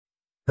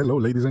Hello,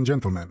 ladies and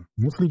gentlemen,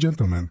 mostly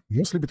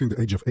between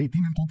the age of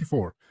 18 and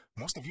 24.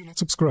 Most of you not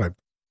subscribed.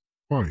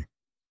 Why?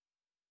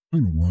 I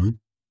know why.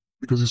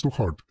 Because it's too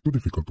hard, too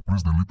difficult to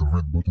press the little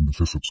red button that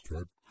says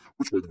subscribe,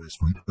 which by the way is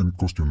free and it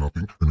costs you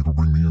nothing, and it will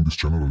bring me and this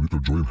channel a little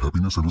joy and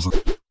happiness.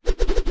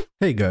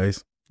 Hey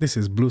guys, this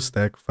is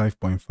Bluestacks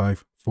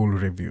 5.5 full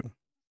review.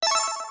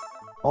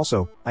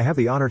 Also, I have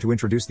the honor to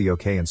introduce the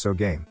OK and So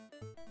game.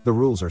 The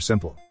rules are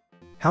simple.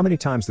 How many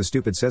times the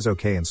stupid says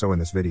OK and so in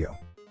this video?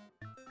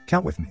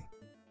 Count with me.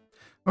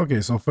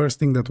 Okay, so first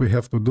thing that we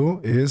have to do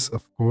is,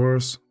 of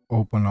course,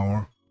 open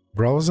our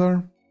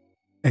browser,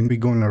 and we're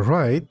gonna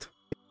write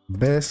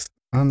best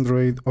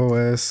Android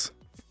OS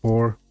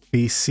for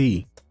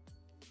PC.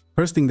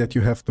 First thing that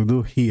you have to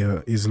do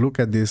here is look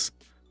at this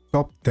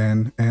top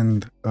 10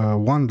 and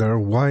wonder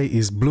why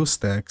is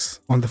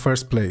Bluestacks on the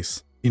first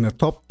place in a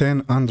top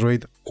 10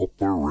 Android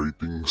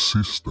operating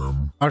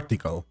system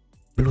article.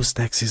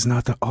 Bluestacks is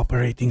not an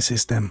operating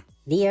system.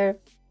 Dear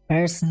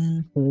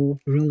person who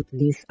wrote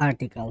this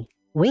article,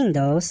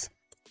 Windows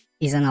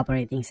is an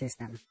operating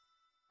system.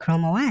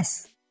 Chrome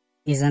OS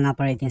is an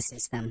operating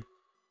system.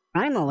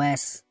 Prime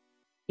OS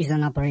is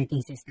an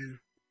operating system.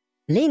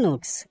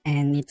 Linux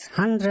and its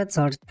hundreds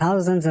or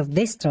thousands of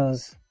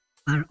distros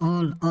are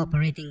all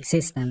operating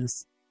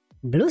systems.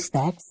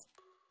 Bluestacks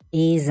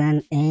is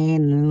an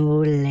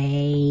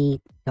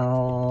emulator.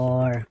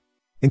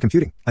 In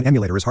computing, an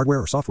emulator is hardware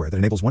or software that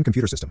enables one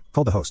computer system,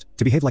 called the host,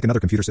 to behave like another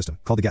computer system,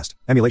 called the guest.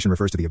 Emulation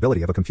refers to the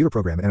ability of a computer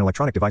program and an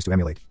electronic device to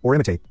emulate, or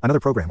imitate,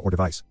 another program or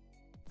device.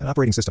 An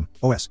operating system,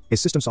 OS,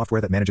 is system software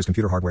that manages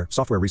computer hardware,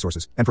 software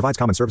resources, and provides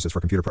common services for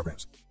computer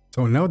programs.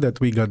 So now that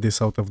we got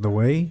this out of the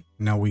way,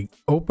 now we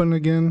open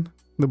again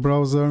the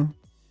browser,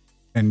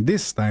 and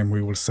this time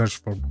we will search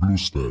for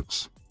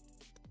Bluestacks.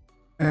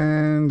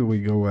 And we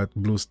go at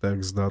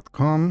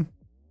bluestacks.com,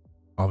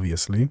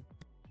 obviously.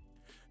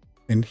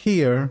 And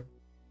here,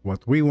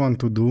 what we want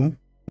to do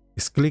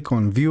is click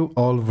on View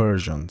All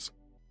Versions.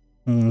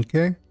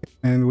 Okay,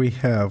 and we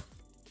have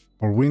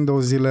for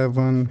Windows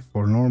 11,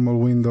 for normal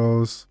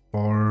Windows,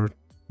 for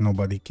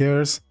nobody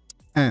cares,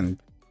 and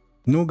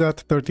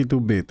Nougat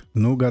 32-bit,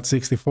 Nougat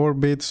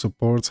 64-bit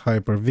supports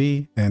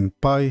Hyper-V, and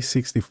Pi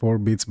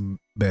 64-bits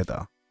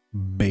beta.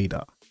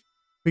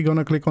 We're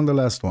gonna click on the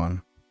last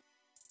one.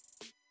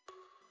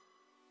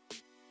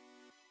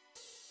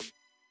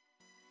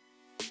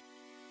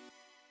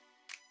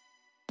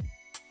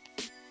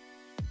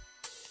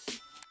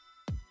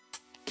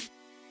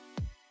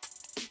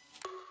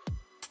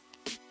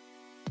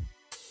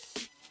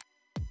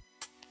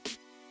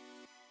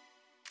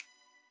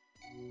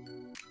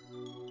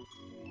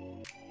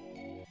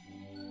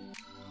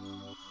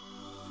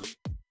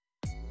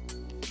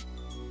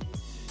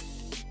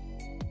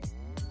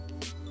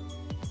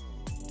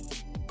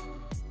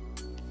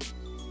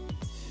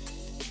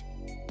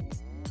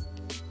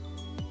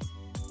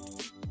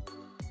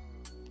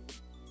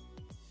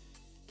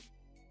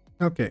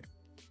 Okay,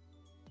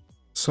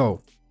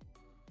 so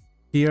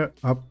here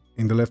up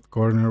in the left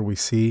corner we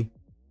see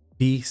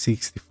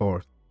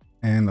P64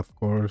 and of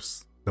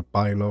course the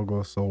Pi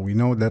logo, so we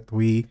know that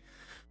we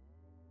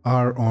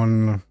are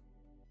on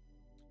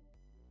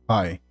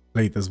Pi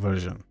latest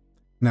version.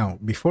 Now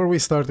before we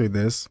start with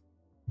this,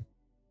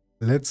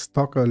 let's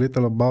talk a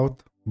little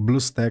about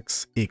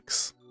Bluestacks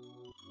X.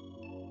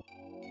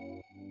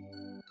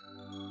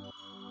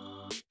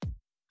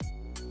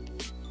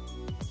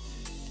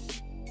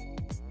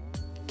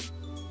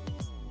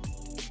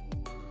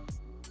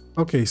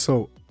 Okay,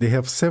 so they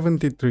have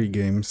 73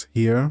 games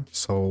here,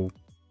 so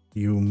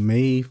you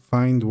may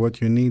find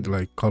what you need,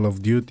 like Call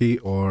of Duty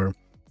or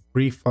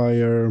Free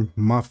Fire,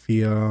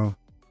 Mafia,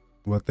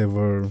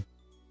 whatever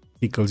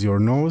tickles your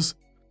nose,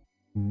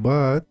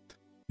 but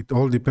it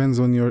all depends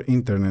on your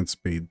internet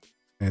speed,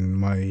 and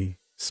my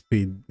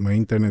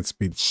internet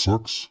speed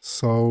sucks.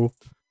 So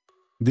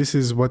this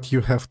is what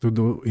you have to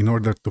do in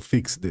order to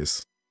fix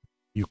this.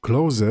 You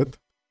close it,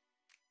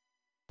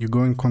 you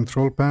go in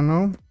Control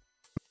Panel.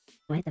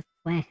 Why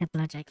I have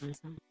large icons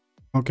on?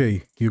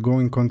 Okay, you go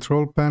in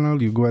Control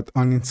Panel, you go at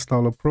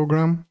Uninstall a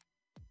program,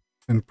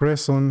 and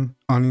press on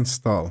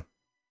Uninstall.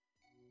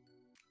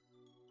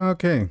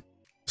 Okay,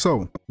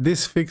 so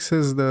this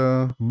fixes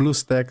the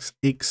Bluestacks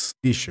X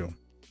issue.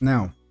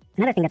 Now,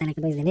 another thing that I like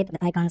to do is delete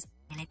the icons,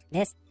 delete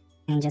this,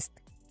 and just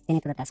pin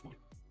it to the taskbar.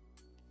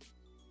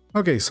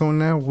 Okay, so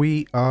now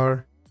we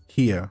are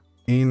here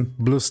in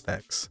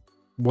Bluestacks.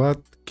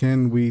 What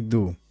can we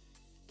do?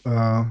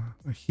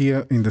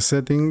 Here in the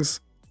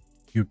settings,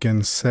 you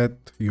can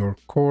set your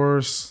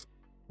cores,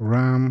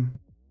 RAM,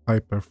 high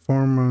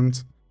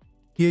performance.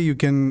 Here you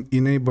can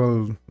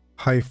enable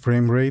high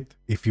frame rate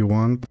if you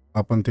want,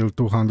 up until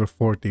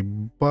 240,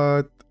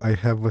 but I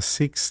have a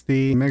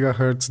 60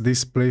 megahertz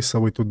display,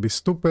 so it would be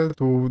stupid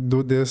to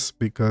do this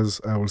because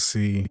I will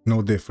see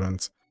no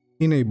difference.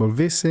 Enable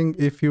VSync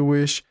if you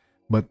wish,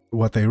 but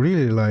what I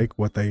really like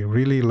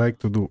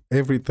to do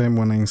every time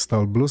when I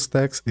install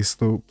Bluestacks is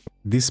to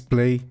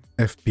display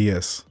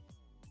FPS,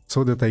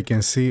 so that I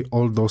can see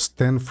all those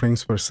 10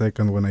 frames per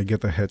second when I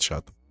get a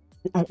headshot.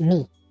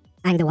 Me.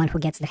 I'm the one who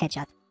gets the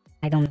headshot.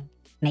 I don't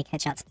make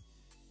headshots.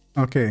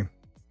 Okay,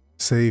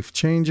 save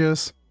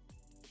changes,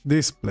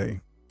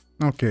 display.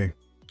 Okay,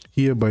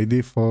 here by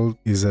default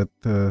is at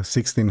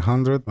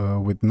 1600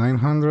 with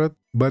 900,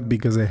 but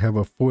because I have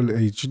a full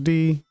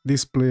HD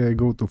display, I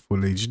go to full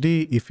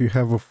HD. If you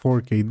have a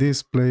 4K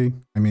display,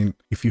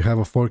 if you have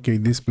a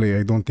 4K display,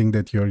 I don't think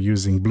that you're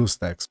using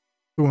Bluestacks.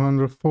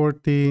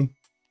 240,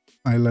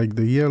 I like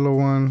the yellow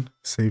one,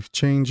 save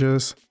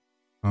changes.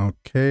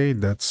 Okay,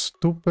 that's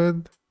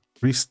stupid.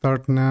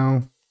 Restart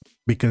now.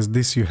 Because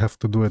this you have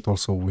to do it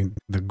also with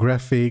the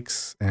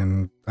graphics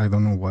and I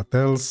don't know what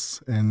else,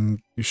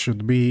 and you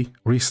should be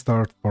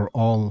restart for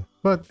all.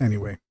 But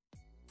anyway,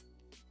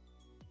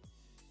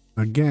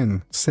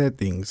 again,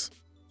 settings,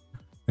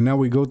 and now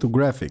we go to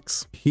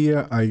graphics.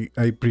 Here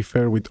I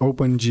prefer with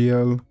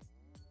OpenGL,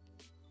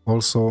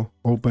 also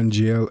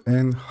OpenGL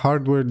and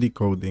hardware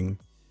decoding.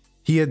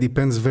 Here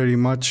depends very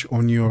much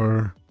on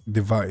your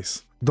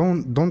device.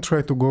 Don't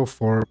try to go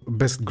for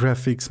best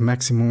graphics,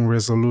 maximum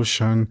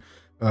resolution.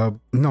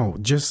 No,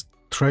 just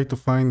try to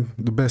find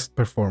the best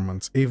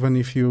performance, even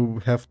if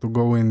you have to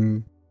go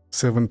in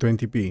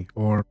 720p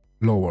or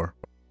lower.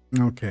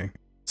 Okay,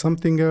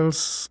 something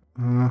else.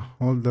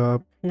 Hold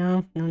up.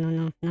 No.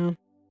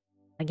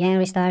 Again,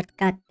 restart.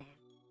 Cut.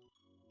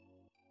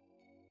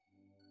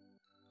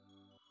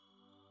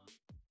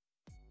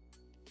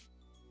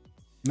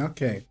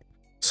 Okay,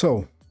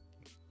 so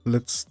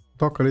let's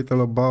talk a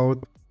little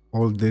about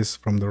all this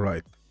from the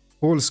right.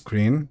 Full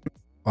screen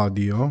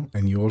audio,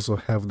 and you also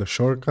have the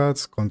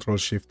shortcuts, Ctrl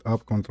Shift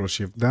up, Ctrl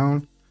Shift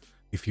down.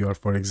 If you are,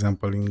 for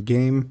example, in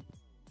game,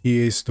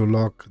 here is to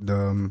lock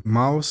the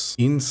mouse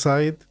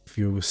inside. If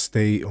you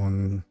stay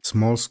on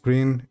small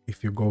screen,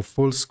 if you go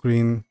full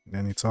screen,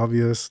 then it's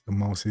obvious the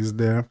mouse is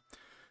there.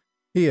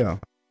 Here,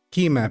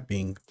 key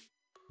mapping,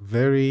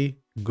 very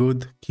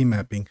good key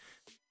mapping.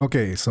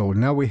 Okay, so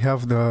now we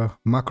have the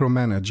macro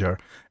manager,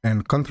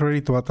 and contrary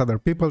to what other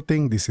people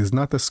think, this is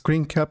not a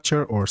screen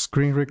capture or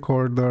screen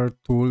recorder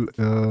tool,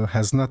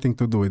 has nothing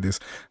to do with this.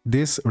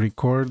 This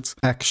records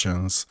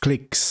actions,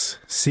 clicks,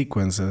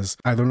 sequences.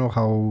 I don't know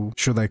how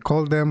should I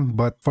call them,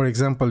 but for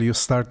example, you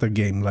start a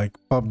game like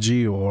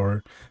PUBG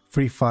or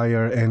Free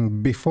Fire,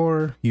 and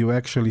before you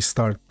actually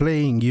start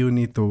playing, you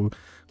need to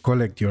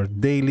collect your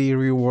daily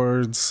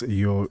rewards,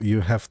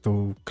 you have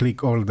to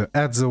click all the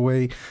ads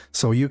away,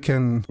 so you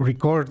can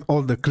record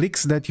all the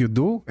clicks that you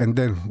do, and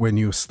then when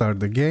you start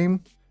the game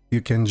you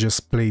can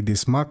just play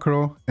this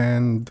macro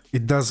and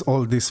it does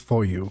all this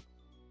for you.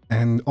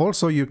 And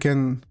also you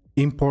can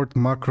import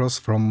macros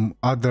from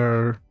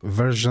other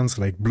versions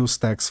like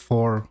Bluestacks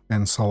 4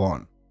 and so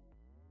on.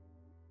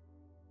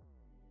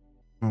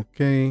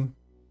 Okay,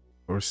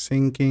 for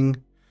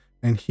syncing,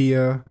 and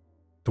here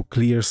to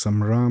clear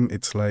some RAM,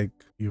 it's like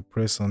you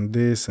press on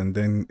this and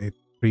then it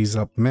frees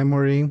up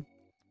memory.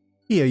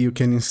 Here you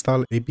can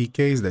install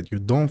APKs that you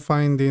don't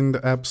find in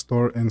the App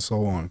Store and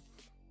so on.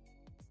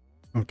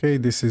 Okay,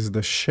 this is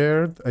the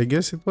shared, I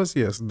guess it was,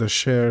 yes, the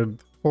shared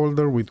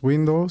folder with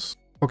Windows.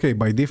 Okay,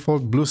 by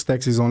default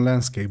Bluestacks is on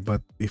landscape,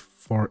 but if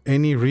for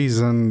any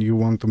reason you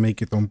want to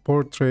make it on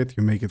portrait,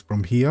 you make it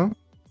from here.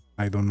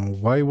 I don't know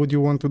why would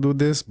you want to do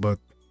this, but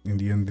in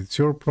the end it's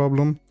your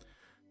problem.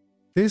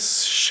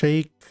 This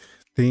shake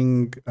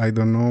thing, I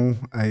don't know,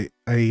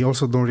 I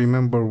also don't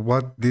remember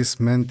what this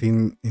meant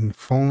in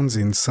phones,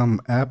 in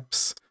some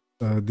apps,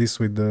 this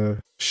with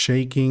the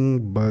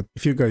shaking, but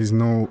if you guys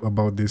know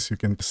about this you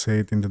can say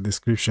it in the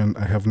description.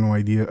 I have no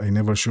idea, I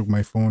never shook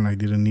my phone, I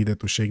didn't need it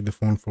to shake the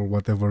phone for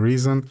whatever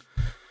reason.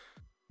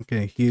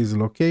 Okay, here's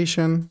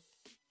location,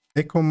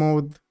 echo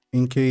mode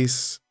in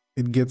case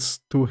it gets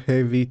too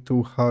heavy,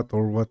 too hot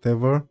or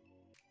whatever,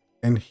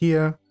 and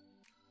here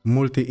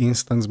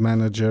multi-instance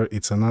manager,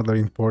 it's another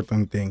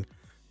important thing.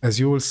 As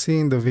you will see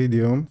in the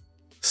video,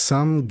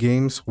 some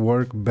games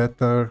work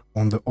better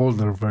on the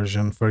older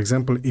version. For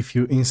example, if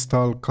you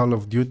install Call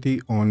of Duty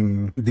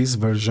on this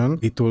version,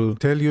 it will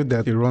tell you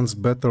that it runs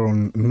better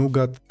on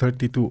Nougat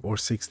 32 or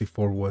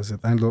 64 was it?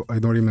 I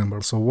don't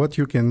remember. So what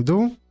you can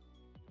do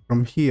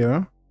from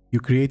here, you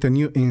create a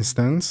new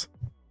instance,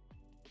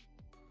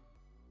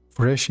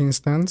 fresh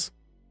instance,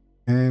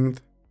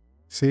 and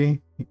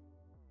see,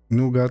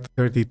 Nougat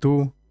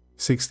 32,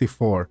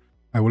 64.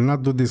 I will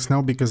not do this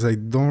now because I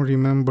don't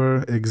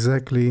remember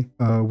exactly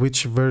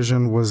which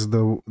version was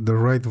the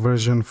right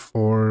version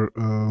for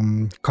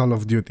Call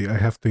of Duty. I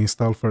have to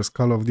install first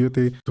Call of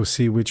Duty to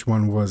see which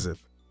one was it.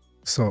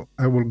 So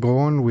I will go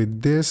on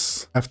with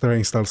this after I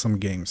install some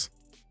games.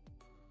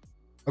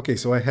 Okay,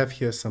 so I have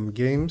here some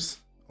games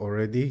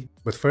already,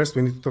 but first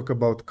we need to talk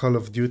about Call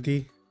of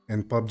Duty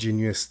and PUBG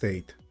New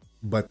State.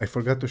 But I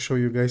forgot to show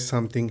you guys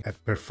something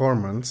at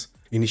performance.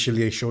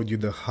 Initially I showed you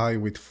the high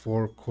with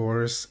 4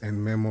 cores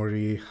and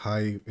memory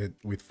high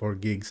with 4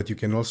 gigs. But you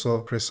can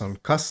also press on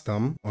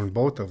custom on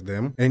both of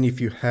them. And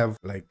if you have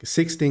like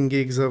 16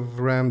 gigs of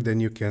RAM, then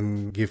you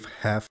can give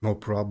half, no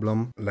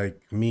problem. Like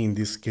me in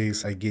this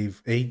case, I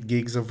gave 8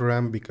 gigs of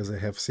RAM because I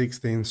have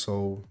 16,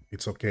 so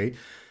it's okay.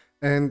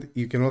 And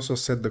you can also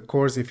set the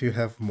cores if you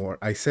have more.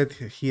 I set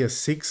here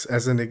 6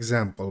 as an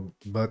example,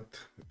 but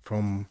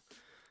from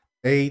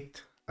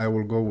 8 I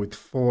will go with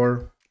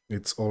 4.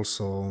 It's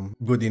also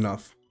good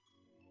enough.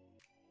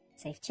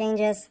 Save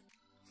changes,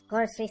 of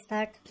course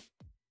restart.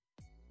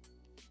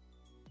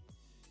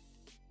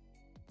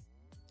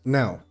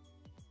 Now,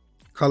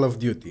 Call of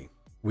Duty.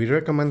 We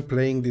recommend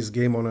playing this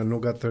game on a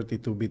Nougat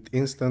 32-bit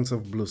instance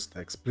of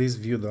Bluestacks. Please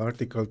view the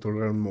article to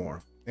learn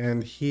more.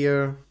 And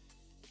here,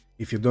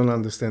 if you don't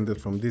understand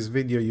it from this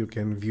video, you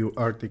can view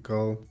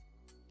article,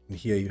 and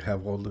here you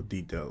have all the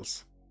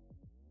details.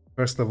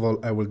 First of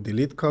all, I will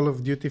delete Call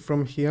of Duty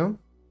from here,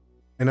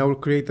 and I will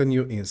create a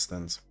new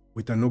instance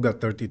with a Nougat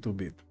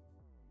 32-bit.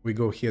 We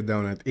go here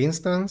down at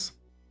Instance,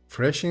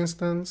 Fresh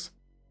Instance,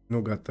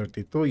 Nougat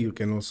 32. You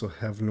can also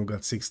have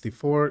Nougat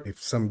 64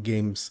 if some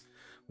games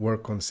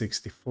work on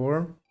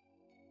 64.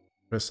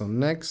 Press on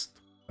Next.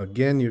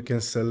 Again, you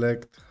can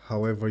select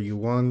however you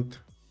want.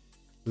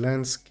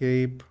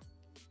 Landscape.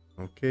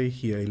 Okay,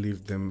 here I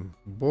leave them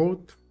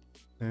both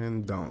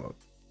and download.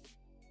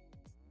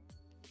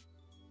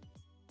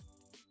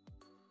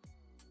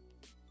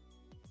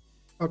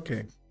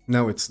 Okay,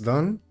 now it's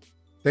done.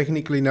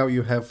 Technically now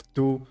you have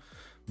 2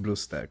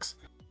 Bluestacks.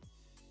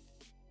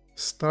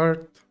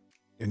 Start,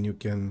 and you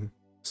can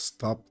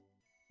stop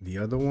the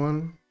other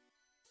one.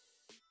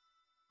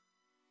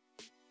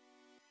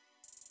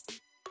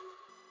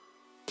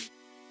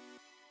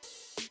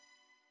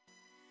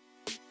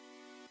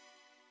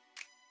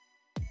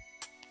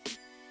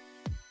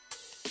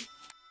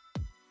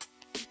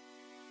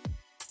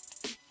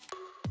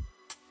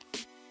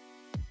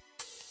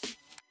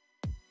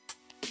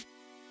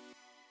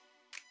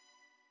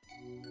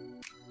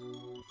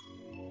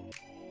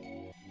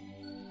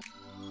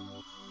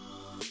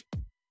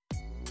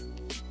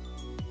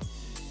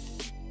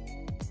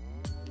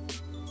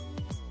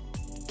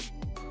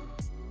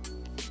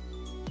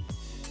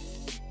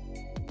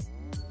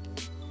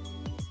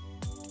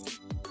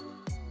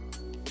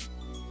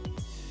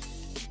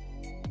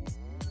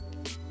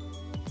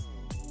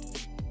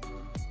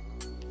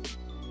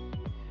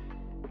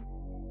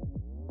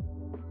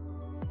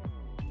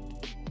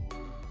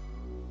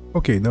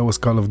 Okay, that was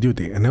Call of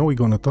Duty, and now we're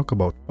gonna talk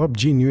about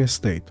PUBG New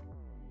State.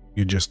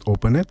 You just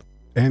open it,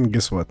 and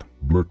guess what?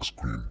 Black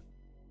screen.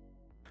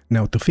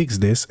 Now to fix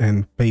this,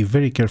 and pay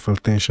very careful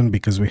attention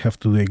because we have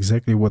to do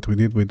exactly what we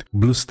did with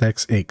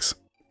BlueStacks X.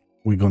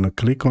 We're gonna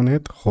click on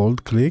it,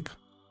 hold click,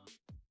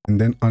 and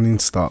then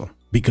uninstall.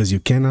 Because you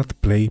cannot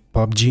play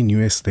PUBG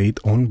New State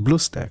on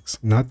BlueStacks,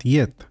 not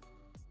yet.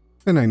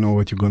 And I know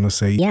what you're gonna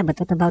say. Yeah, but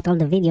what about all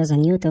the videos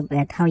on YouTube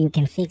at how you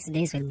can fix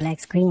this with black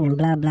screen and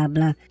blah blah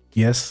blah?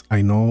 Yes,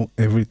 I know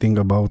everything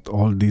about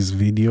all these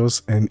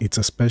videos, and it's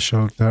a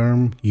special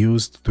term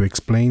used to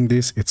explain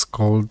this. It's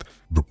called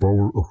The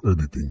power of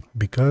editing.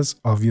 because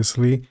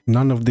obviously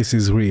none of this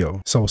is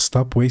real. So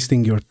stop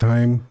wasting your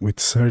time with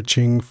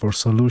searching for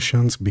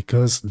solutions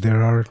because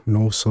there are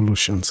no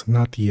solutions,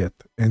 not yet.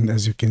 And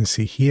as you can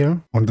see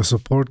here on the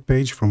support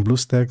page from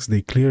Bluestacks,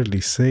 they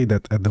clearly say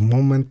that at the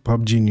moment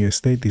PUBG New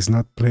State is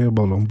not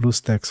playable on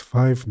Bluestacks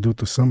 5 due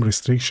to some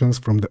restrictions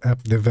from the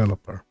app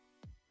developer.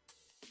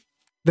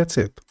 That's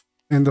it.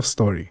 End of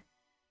story.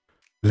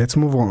 Let's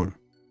move on.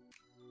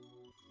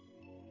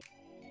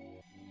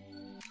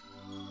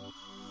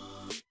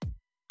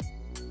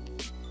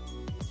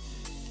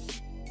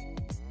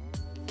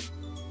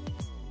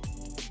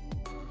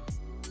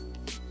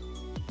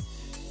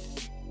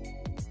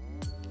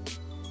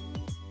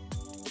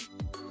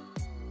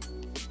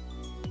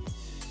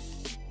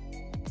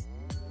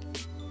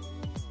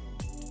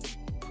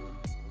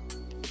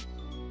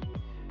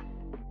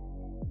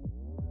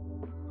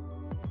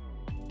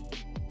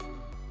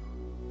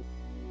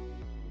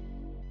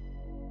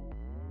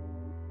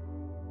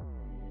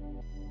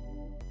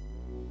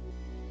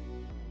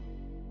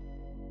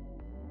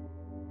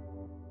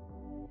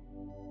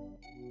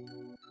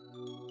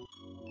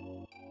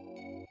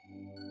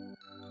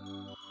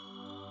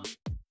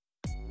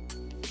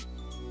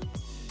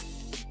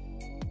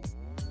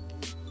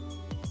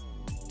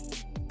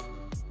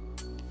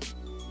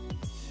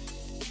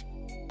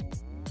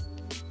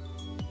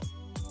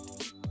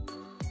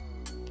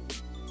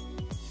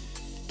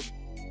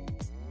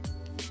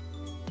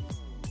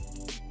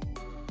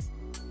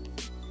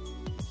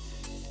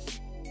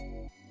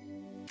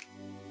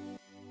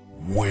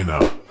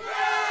 Winner.